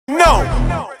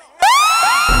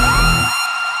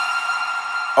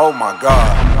Oh my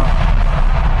God.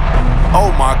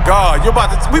 Oh my God.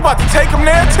 We about to take him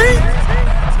there, T?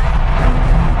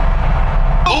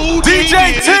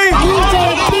 DJ T!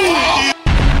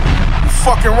 You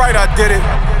fucking right, I did it.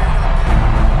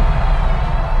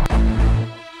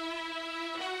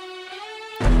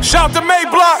 Shout to May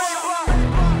Block.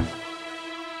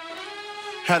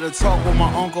 Had a talk with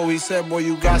my uncle, he said, boy,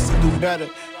 you got to do better.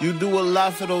 You do a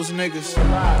lot for those niggas.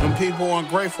 Them people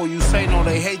ungrateful, you say no,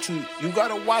 they hate you. You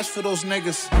gotta watch for those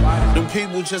niggas. Them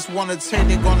people just wanna take,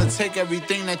 they gonna take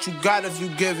everything that you got if you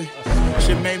give it.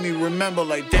 Shit made me remember,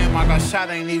 like, damn, I got shot,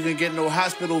 I ain't even get no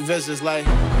hospital visits, like,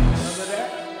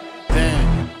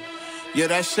 damn. Yeah,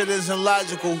 that shit isn't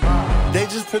logical. They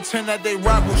just pretend that they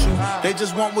rock with you. They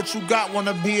just want what you got,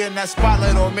 wanna be in that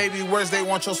spotlight, or maybe worse, they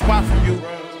want your spot from you.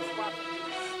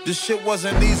 This shit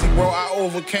wasn't easy, bro. I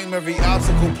overcame every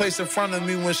obstacle placed in front of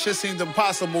me when shit seemed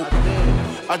impossible.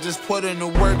 I just put in the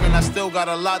work and I still got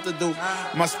a lot to do.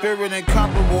 My spirit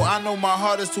incomparable. I know my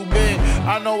heart is too big.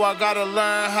 I know I gotta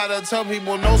learn how to tell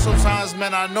people no sometimes,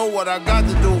 man. I know what I got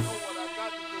to do.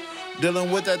 Dealing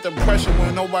with that depression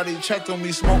when nobody checked on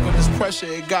me, smoking this pressure,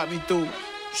 it got me through.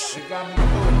 It got me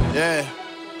through. Yeah.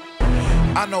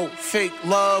 I know fake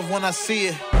love when I see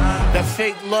it. That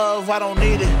fake love, I don't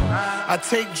need it. I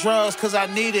take drugs cause I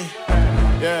need it.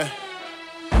 Yeah.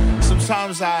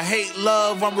 Sometimes I hate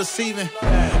love I'm receiving.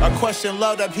 I question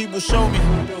love that people show me.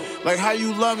 Like how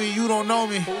you love me, you don't know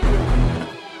me.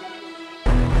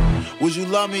 Would you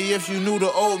love me if you knew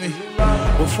the old me?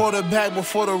 Before the bag,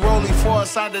 before the rollie, before I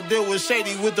signed a deal with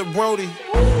Shady with the Brody.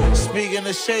 Speaking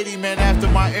of Shady, man, after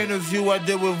my interview I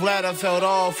did with Vlad, I felt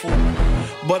awful.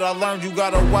 But I learned you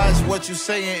gotta watch what you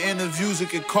say in interviews, it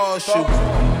could cost you.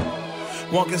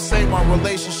 One can say my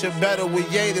relationship better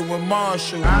with Ye than with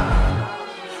Marshall.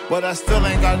 But I still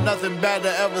ain't got nothing bad to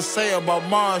ever say about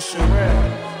Marshall.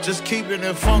 Just keeping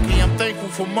it funky, I'm thankful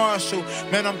for Marshall.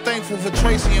 Man, I'm thankful for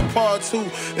Tracy and Paul too.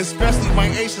 Especially my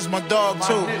Ace is my dog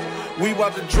too. We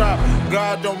about to drop,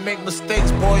 God don't make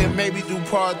mistakes, boy, and maybe do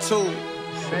part 2.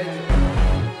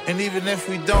 And even if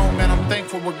we don't, man, I'm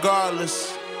thankful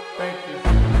regardless. Thank you.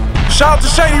 Shout out to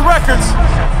Shady Records.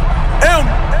 M,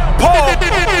 Paul,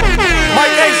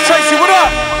 Mike Ace, Tracy, what up?